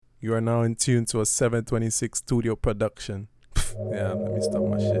You are now in tune to a 726 studio production. Yeah, let me stop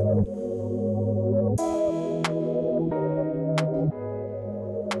my shit.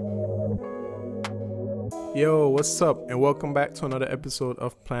 Yo, what's up? And welcome back to another episode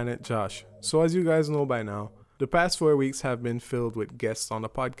of Planet Josh. So, as you guys know by now, the past 4 weeks have been filled with guests on the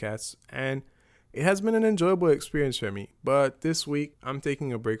podcast, and it has been an enjoyable experience for me. But this week, I'm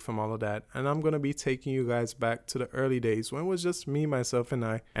taking a break from all of that, and I'm going to be taking you guys back to the early days when it was just me, myself, and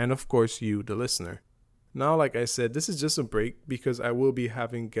I, and of course, you, the listener. Now, like I said, this is just a break because I will be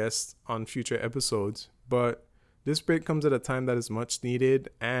having guests on future episodes, but this break comes at a time that is much needed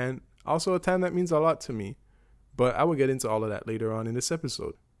and also a time that means a lot to me. But I will get into all of that later on in this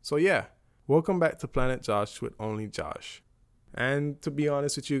episode. So yeah, welcome back to Planet Josh with only Josh. And to be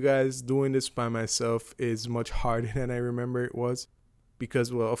honest with you guys, doing this by myself is much harder than I remember it was.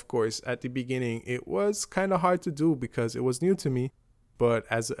 Because, well, of course, at the beginning, it was kind of hard to do because it was new to me. But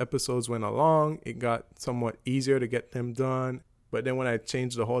as the episodes went along, it got somewhat easier to get them done. But then when I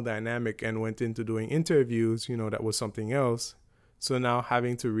changed the whole dynamic and went into doing interviews, that was something else. So now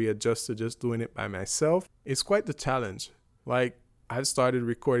having to readjust to just doing it by myself is quite the challenge. Like, I've started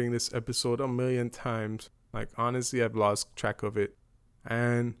recording this episode a million times. Like, honestly, I've lost track of it.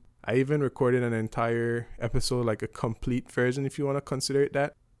 And I even recorded an entire episode, like a complete version, if you want to consider it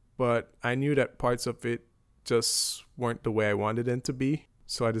that. But I knew that parts of it just weren't the way I wanted them to be.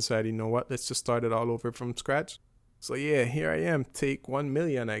 So I decided, you know what, let's just start it all over from scratch. So yeah, here I am, take 1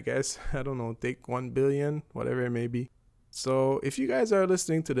 million, I guess. I don't know, take 1 billion, whatever it may be. So if you guys are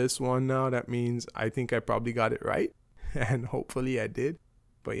listening to this one now, that means I think I probably got it right. And hopefully I did.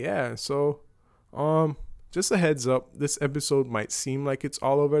 But yeah, so just a heads up, this episode might seem like it's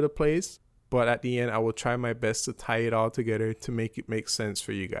all over the place, but at the end I will try my best to tie it all together to make it make sense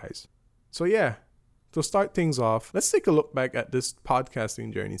for you guys. So yeah, to start things off, let's take a look back at this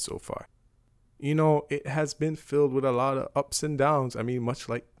podcasting journey so far. It has been filled with a lot of ups and downs. I mean, much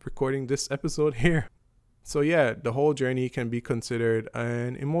like recording this episode here. So yeah, the whole journey can be considered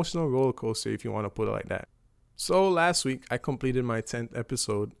an emotional roller coaster if you want to put it like that. So last week, I completed my 10th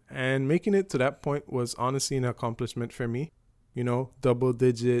episode, and making it to that point was honestly an accomplishment for me. Double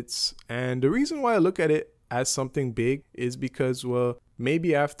digits. And the reason why I look at it as something big is because, well,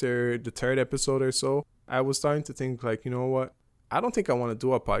 maybe after the 3rd episode or so, I was starting to think like, you know what? I don't think I want to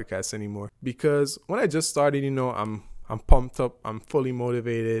do a podcast anymore. Because when I just started, I'm pumped up, I'm fully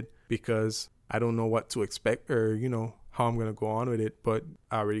motivated because I don't know what to expect or, how I'm going to go on with it. But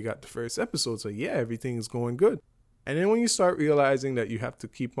I already got the first episode. So yeah, everything is going good. And then when you start realizing that you have to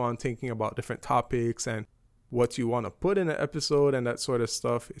keep on thinking about different topics and what you want to put in an episode and that sort of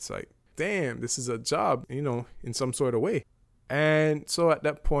stuff, it's like, damn, this is a job, in some sort of way. And so at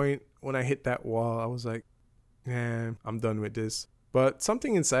that point, when I hit that wall, I was like, man, I'm done with this. But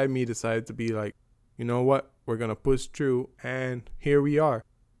something inside me decided to be like, you know what? We're going to push through. And here we are.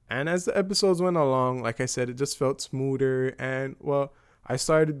 And as the episodes went along, like I said, it just felt smoother. And, well, I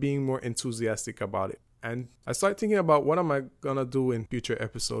started being more enthusiastic about it. And I started thinking about what am I going to do in future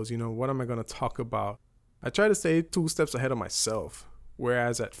episodes? What am I going to talk about? I try to stay 2 steps ahead of myself.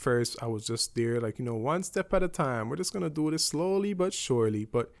 Whereas at first, I was just there like, 1 step at a time. We're just going to do this slowly but surely.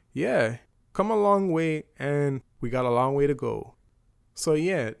 But yeah, come a long way and we got a long way to go. So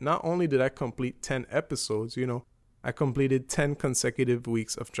yeah, not only did I complete 10 episodes, I completed 10 consecutive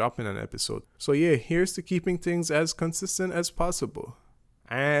weeks of dropping an episode. So yeah, here's to keeping things as consistent as possible.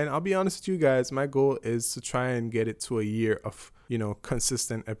 And I'll be honest with you guys, my goal is to try and get it to a year of,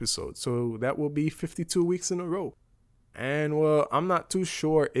 consistent episodes. So that will be 52 weeks in a row. And well, I'm not too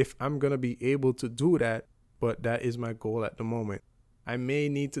sure if I'm going to be able to do that, but that is my goal at the moment. I may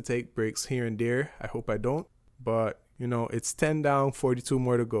need to take breaks here and there. I hope I don't. But, it's 10 down, 42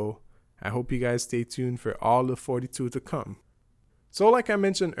 more to go. I hope you guys stay tuned for all the 42 to come. So like I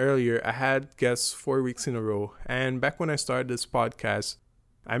mentioned earlier, I had guests 4 weeks in a row. And back when I started this podcast,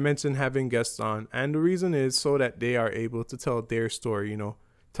 I mentioned having guests on. And the reason is so that they are able to tell their story,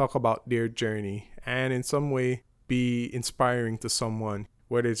 talk about their journey. And in some way be inspiring to someone.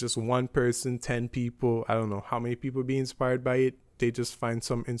 Whether it's just one person, 10 people, I don't know how many people be inspired by it. They just find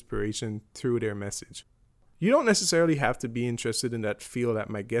some inspiration through their message. You don't necessarily have to be interested in that field that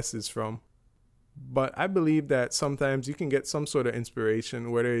my guest is from, but I believe that sometimes you can get some sort of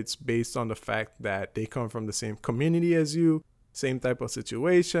inspiration, whether it's based on the fact that they come from the same community as you, same type of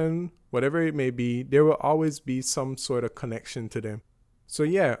situation, whatever it may be, there will always be some sort of connection to them. So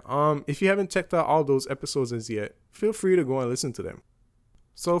yeah, if you haven't checked out all those episodes as yet, feel free to go and listen to them.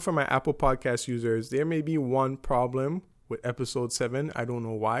 So for my Apple Podcast users, there may be one problem with episode 7. I don't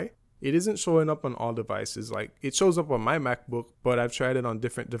know why. it isn't showing up on all devices. Like, it shows up on my MacBook, but I've tried it on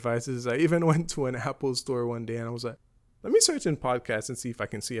different devices. I even went to an Apple store one day and I was like, let me search in podcasts and see if I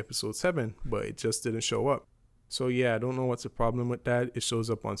can see episode 7, but it just didn't show up. So yeah, I don't know what's the problem with that. It shows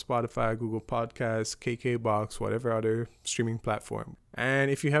up on Spotify, Google Podcasts, KKBox, whatever other streaming platform.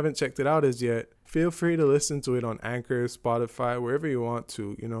 And if you haven't checked it out as yet, feel free to listen to it on Anchor, Spotify, wherever you want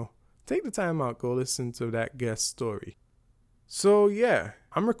to, Take the time out, go listen to that guest story. So yeah,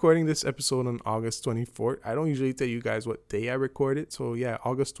 I'm recording this episode on August 24th. I don't usually tell you guys what day I record it. So yeah,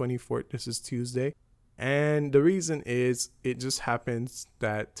 August 24th, this is Tuesday. And the reason is it just happens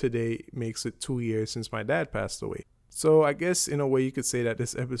that today makes it 2 years since my dad passed away. So I guess in a way you could say that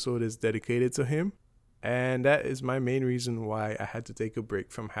this episode is dedicated to him. And that is my main reason why I had to take a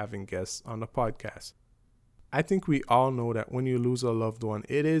break from having guests on the podcast. I think we all know that when you lose a loved one,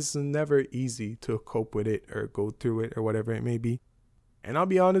 it is never easy to cope with it or go through it or whatever it may be. And I'll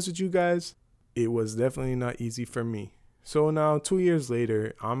be honest with you guys, it was definitely not easy for me. So now 2 years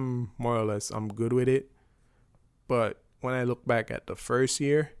later, I'm good with it. But when I look back at the first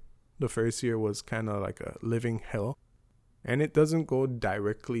year was kind of like a living hell. And it doesn't go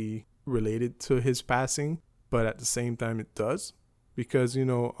directly related to his passing, but at the same time it does. Because,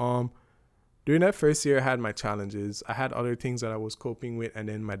 during that first year I had my challenges. I had other things that I was coping with, and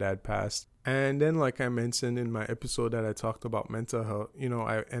then my dad passed. And then, like I mentioned in my episode that I talked about mental health,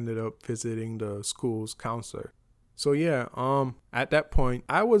 I ended up visiting the school's counselor. So yeah, at that point,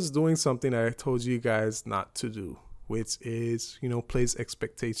 I was doing something that I told you guys not to do, which is, place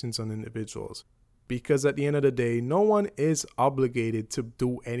expectations on individuals. Because at the end of the day, no one is obligated to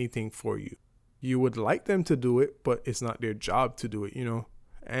do anything for you. You would like them to do it, but it's not their job to do it,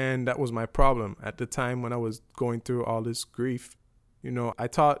 And that was my problem at the time when I was going through all this grief. I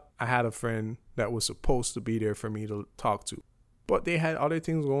thought I had a friend that was supposed to be there for me to talk to, but they had other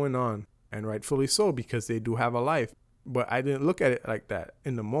things going on. And rightfully so, because they do have a life. But I didn't look at it like that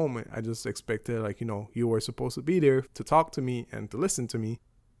in the moment. I just expected, you were supposed to be there to talk to me and to listen to me.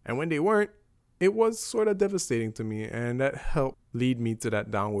 And when they weren't, it was sort of devastating to me. And that helped lead me to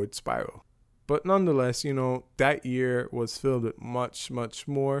that downward spiral. But nonetheless, that year was filled with much, much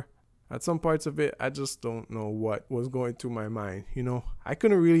more. At some parts of it, I just don't know what was going through my mind. I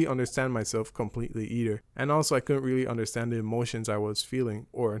couldn't really understand myself completely either. And also I couldn't really understand the emotions I was feeling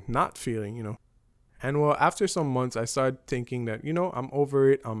or not feeling, And well, after some months, I started thinking that, I'm over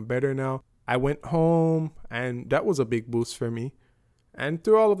it. I'm better now. I went home and that was a big boost for me. And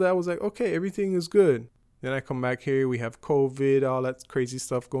through all of that, I was like, okay, everything is good. Then I come back here. We have COVID, all that crazy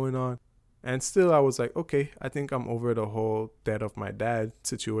stuff going on. And still, I was like, okay, I think I'm over the whole death of my dad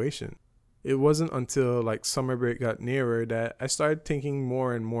situation. It wasn't until summer break got nearer that I started thinking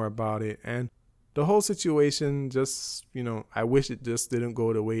more and more about it. And the whole situation just, I wish it just didn't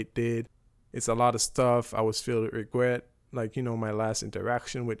go the way it did. It's a lot of stuff. I was filled with regret, my last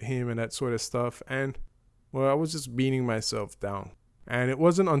interaction with him and that sort of stuff. And, well, I was just beating myself down. And it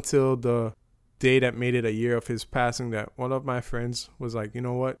wasn't until the day that made it a year of his passing that one of my friends was like, you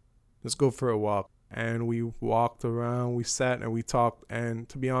know what? Let's go for a walk. And we walked around, we sat and we talked. And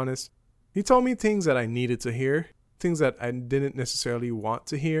to be honest, he told me things that I needed to hear, things that I didn't necessarily want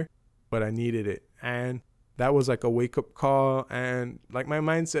to hear, but I needed it. And that was like a wake up call. And my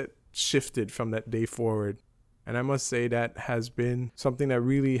mindset shifted from that day forward. And I must say that has been something that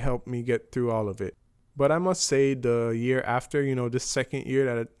really helped me get through all of it. But I must say the year after, this second year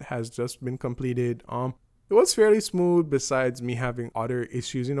that it has just been completed, it was fairly smooth besides me having other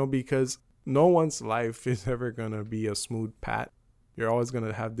issues, because no one's life is ever going to be a smooth path. You're always going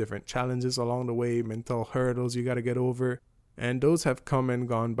to have different challenges along the way, mental hurdles you got to get over. And those have come and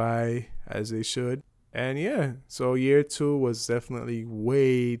gone by as they should. And yeah, so year 2 was definitely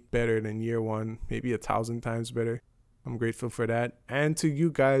way better than year 1, maybe 1,000 times better. I'm grateful for that. And to you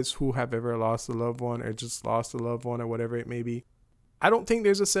guys who have ever lost a loved one or just lost a loved one or whatever it may be, I don't think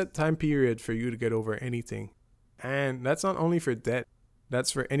there's a set time period for you to get over anything. And that's not only for death.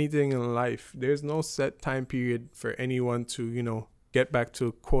 That's for anything in life. There's no set time period for anyone to, get back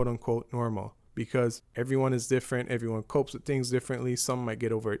to quote unquote normal. Because everyone is different. Everyone copes with things differently. Some might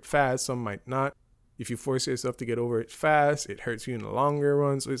get over it fast. Some might not. If you force yourself to get over it fast, it hurts you in the longer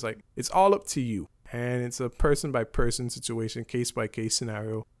run. So it's all up to you. And it's a person by person situation, case by case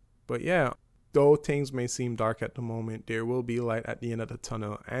scenario. But yeah. Though things may seem dark at the moment, there will be light at the end of the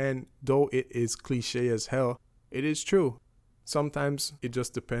tunnel. And though it is cliche as hell, it is true. Sometimes it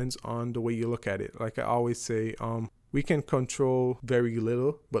just depends on the way you look at it. Like I always say, we can control very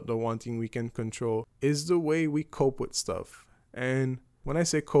little, but the one thing we can control is the way we cope with stuff. And when I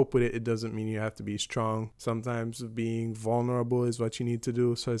say cope with it, it doesn't mean you have to be strong. Sometimes being vulnerable is what you need to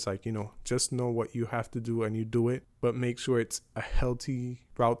do. So it's like, just know what you have to do and you do it, but make sure it's a healthy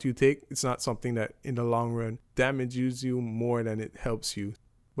route you take. It's not something that in the long run damages you more than it helps you.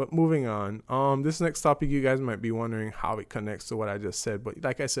 But moving on, this next topic, you guys might be wondering how it connects to what I just said. But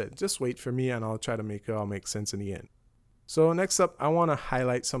like I said, just wait for me and I'll try to make it all make sense in the end. So next up, I want to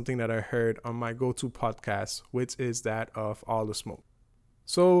highlight something that I heard on my go-to podcast, which is that of All the Smoke.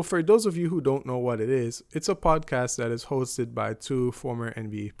 So for those of you who don't know what it is, it's a podcast that is hosted by two former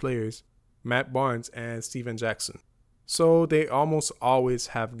NBA players, Matt Barnes and Steven Jackson. So they almost always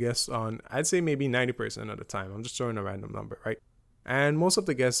have guests on, I'd say maybe 90% of the time. I'm just throwing a random number, right? And most of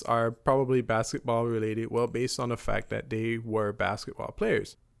the guests are probably basketball related, well, based on the fact that they were basketball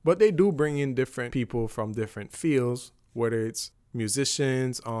players. But they do bring in different people from different fields, whether it's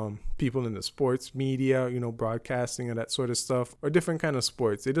musicians, people in the sports media, broadcasting and that sort of stuff, or different kind of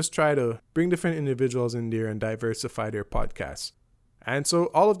sports. They just try to bring different individuals in there and diversify their podcasts. And so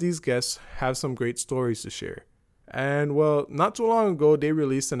all of these guests have some great stories to share. And well, not too long ago, they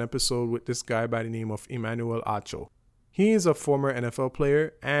released an episode with this guy by the name of Emmanuel Acho. He is a former NFL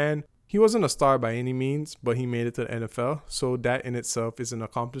player, and he wasn't a star by any means, but he made it to the NFL, so that in itself is an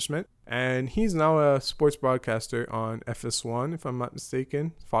accomplishment. And he's now a sports broadcaster on FS1, if I'm not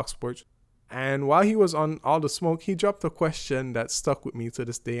mistaken, Fox Sports. And while he was on All the Smoke, he dropped a question that stuck with me to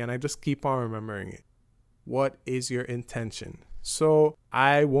this day, and I just keep on remembering it. What is your intention? So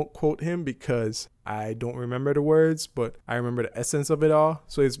I won't quote him because I don't remember the words, but I remember the essence of it all.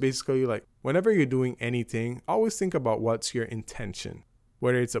 So it's basically like, whenever you're doing anything, always think about what's your intention.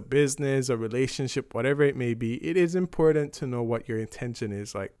 Whether it's a business, a relationship, whatever it may be, it is important to know what your intention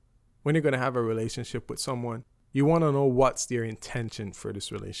is. Like when you're going to have a relationship with someone, you want to know what's their intention for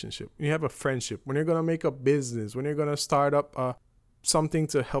this relationship. When you have a friendship, when you're going to make a business, when you're going to start up something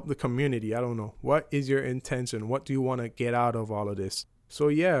to help the community, I don't know. What is your intention? What do you want to get out of all of this? So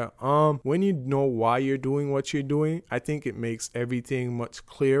yeah, when you know why you're doing what you're doing, I think it makes everything much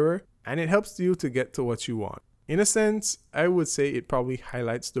clearer and it helps you to get to what you want. In a sense, I would say it probably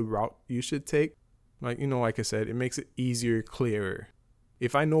highlights the route you should take. Like I said, it makes it easier, clearer.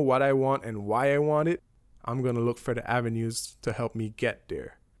 If I know what I want and why I want it, I'm going to look for the avenues to help me get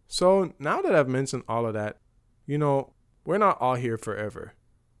there. So now that I've mentioned all of that, we're not all here forever.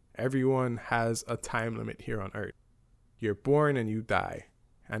 Everyone has a time limit here on Earth. You're born and you die.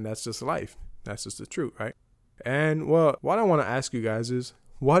 And that's just life. That's just the truth, right? And well, what I want to ask you guys is,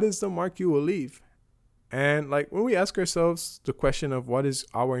 what is the mark you will leave? And when we ask ourselves the question of what is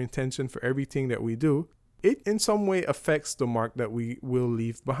our intention for everything that we do, it in some way affects the mark that we will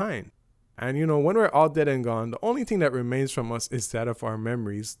leave behind. And when we're all dead and gone, the only thing that remains from us is that of our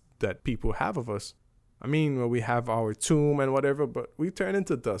memories that people have of us. We have our tomb and whatever, but we turn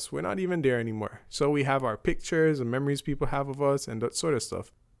into dust. We're not even there anymore. So we have our pictures and memories people have of us and that sort of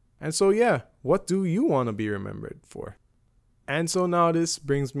stuff. And so, yeah, what do you want to be remembered for? And so now this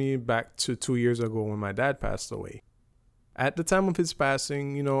brings me back to 2 years ago when my dad passed away. At the time of his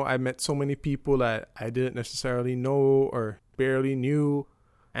passing, I met so many people that I didn't necessarily know or barely knew.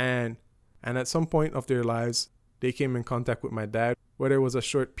 And at some point of their lives, they came in contact with my dad, whether it was a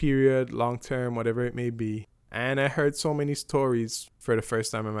short period, long term, whatever it may be. And I heard so many stories for the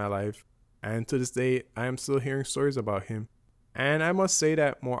first time in my life. And to this day, I am still hearing stories about him. And I must say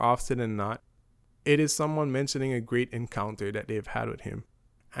that more often than not, it is someone mentioning a great encounter that they've had with him.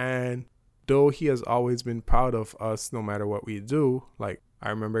 And though he has always been proud of us no matter what we do, I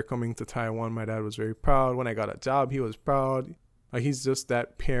remember coming to Taiwan, my dad was very proud. When I got a job, he was proud. He's just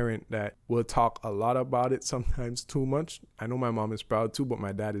that parent that will talk a lot about it, sometimes too much. I know my mom is proud too, but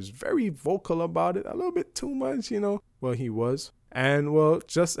my dad is very vocal about it, a little bit too much, Well, he was. And well,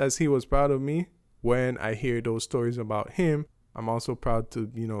 just as he was proud of me, when I hear those stories about him, I'm also proud to,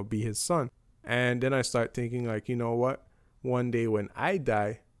 be his son. And then I start thinking what? One day when I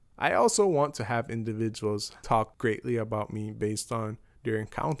die, I also want to have individuals talk greatly about me based on their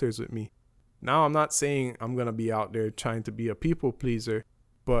encounters with me. Now, I'm not saying I'm going to be out there trying to be a people pleaser,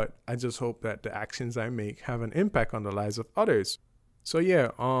 but I just hope that the actions I make have an impact on the lives of others. So yeah,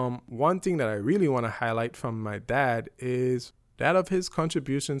 one thing that I really want to highlight from my dad is that of his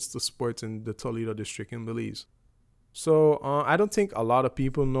contributions to sports in the Toledo district in Belize. So I don't think a lot of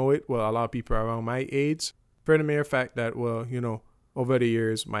people know it. Well, a lot of people around my age, for the mere fact that, over the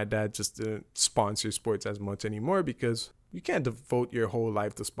years, my dad just didn't sponsor sports as much anymore because you can't devote your whole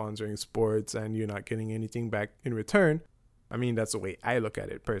life to sponsoring sports and you're not getting anything back in return. That's the way I look at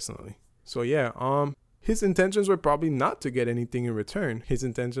it personally. So yeah, his intentions were probably not to get anything in return. His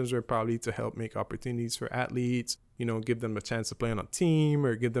intentions were probably to help make opportunities for athletes, give them a chance to play on a team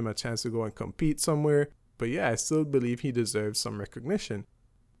or give them a chance to go and compete somewhere. But yeah, I still believe he deserves some recognition.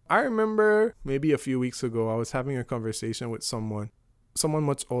 I remember maybe a few weeks ago, I was having a conversation with someone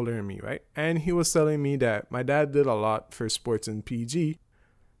much older than me, right? And he was telling me that my dad did a lot for sports in PG.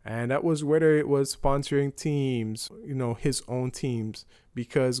 And that was whether it was sponsoring teams, his own teams.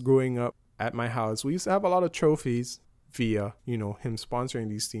 Because growing up at my house, we used to have a lot of trophies via, him sponsoring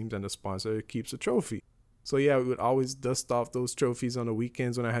these teams, and the sponsor keeps a trophy. So yeah, we would always dust off those trophies on the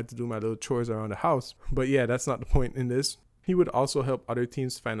weekends when I had to do my little chores around the house. But yeah, that's not the point in this. He would also help other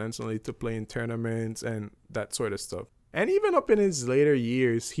teams financially to play in tournaments and that sort of stuff. And even up in his later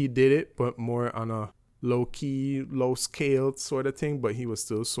years, he did it, but more on a low-key, low-scale sort of thing, but he was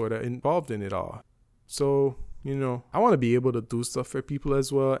still sort of involved in it all. So, I want to be able to do stuff for people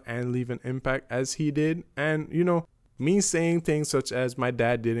as well and leave an impact as he did. And, me saying things such as my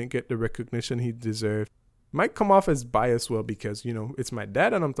dad didn't get the recognition he deserved might come off as biased, well, because, it's my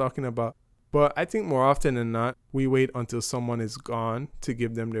dad that I'm talking about. But I think more often than not, we wait until someone is gone to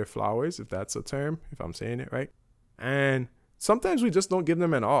give them their flowers, if that's a term, if I'm saying it right. And sometimes we just don't give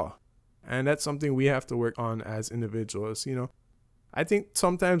them at all. And that's something we have to work on as individuals, I think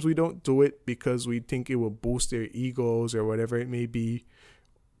sometimes we don't do it because we think it will boost their egos or whatever it may be.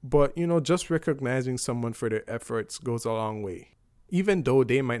 But, just recognizing someone for their efforts goes a long way. Even though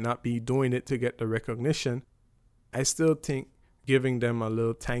they might not be doing it to get the recognition, I still think giving them a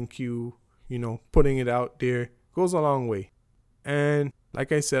little thank you, putting it out there goes a long way. And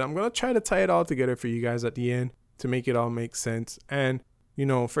like I said, I'm going to try to tie it all together for you guys at the end to make it all make sense. And,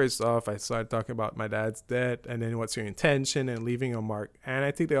 first off, I started talking about my dad's death, and then what's your intention and leaving a mark. And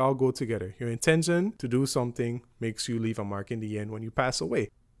I think they all go together. Your intention to do something makes you leave a mark in the end when you pass away.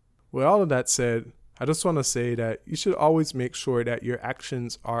 With all of that said, I just want to say that you should always make sure that your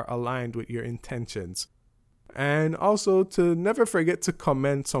actions are aligned with your intentions. And also to never forget to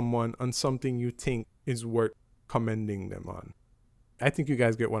commend someone on something you think is worth commending them on. I think you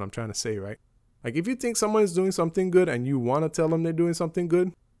guys get what I'm trying to say, right? Like, if you think someone is doing something good and you want to tell them they're doing something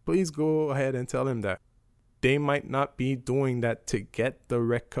good, please go ahead and tell them that. They might not be doing that to get the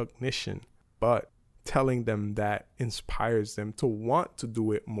recognition, but telling them that inspires them to want to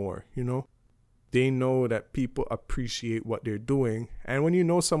do it more, They know that people appreciate what they're doing. And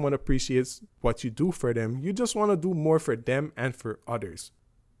when someone appreciates what you do for them, you just want to do more for them and for others.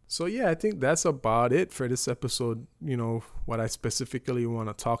 So yeah, I think that's about it for this episode, what I specifically want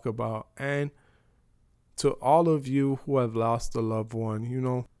to talk about. And to all of you who have lost a loved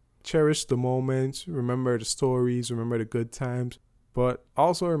one, cherish the moments, remember the stories, remember the good times, but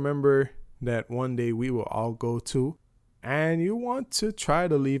also remember that one day we will all go too. And you want to try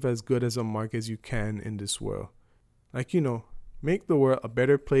to leave as good as a mark as you can in this world. Like, make the world a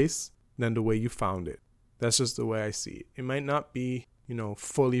better place than the way you found it. That's just the way I see it. It might not be,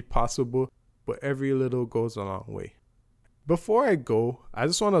 fully possible, but every little goes a long way. Before I go, I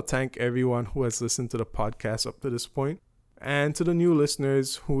just want to thank everyone who has listened to the podcast up to this point. And to the new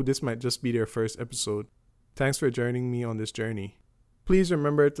listeners who this might just be their first episode, thanks for joining me on this journey. Please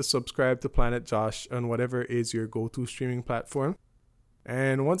remember to subscribe to Planet Josh on whatever is your go-to streaming platform.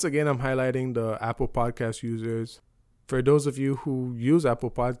 And once again, I'm highlighting the Apple Podcast users. For those of you who use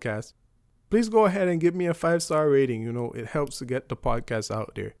Apple Podcasts, please go ahead and give me a 5-star rating. It helps to get the podcast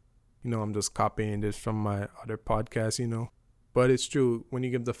out there. I'm just copying this from my other podcasts, But it's true. When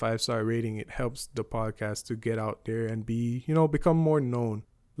you give the 5-star rating, it helps the podcast to get out there and be, become more known.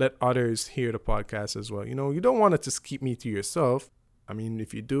 Let others hear the podcast as well. You don't want to just keep me to yourself. I mean,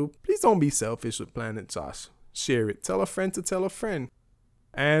 if you do, please don't be selfish with Planet Josh. Share it. Tell a friend to tell a friend.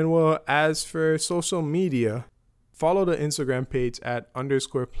 And well, as for social media, follow the Instagram page at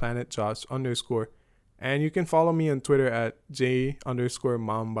 _PlanetJosh_. And you can follow me on Twitter at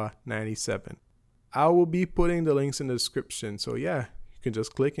J_Mamba97. I will be putting the links in the description. So yeah, you can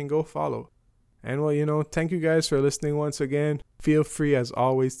just click and go follow. And well, thank you guys for listening once again. Feel free as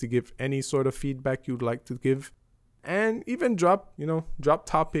always to give any sort of feedback you'd like to give. And even drop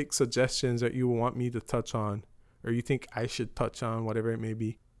topic suggestions that you want me to touch on or you think I should touch on, whatever it may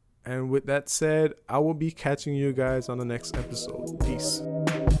be. And with that said, I will be catching you guys on the next episode. Peace.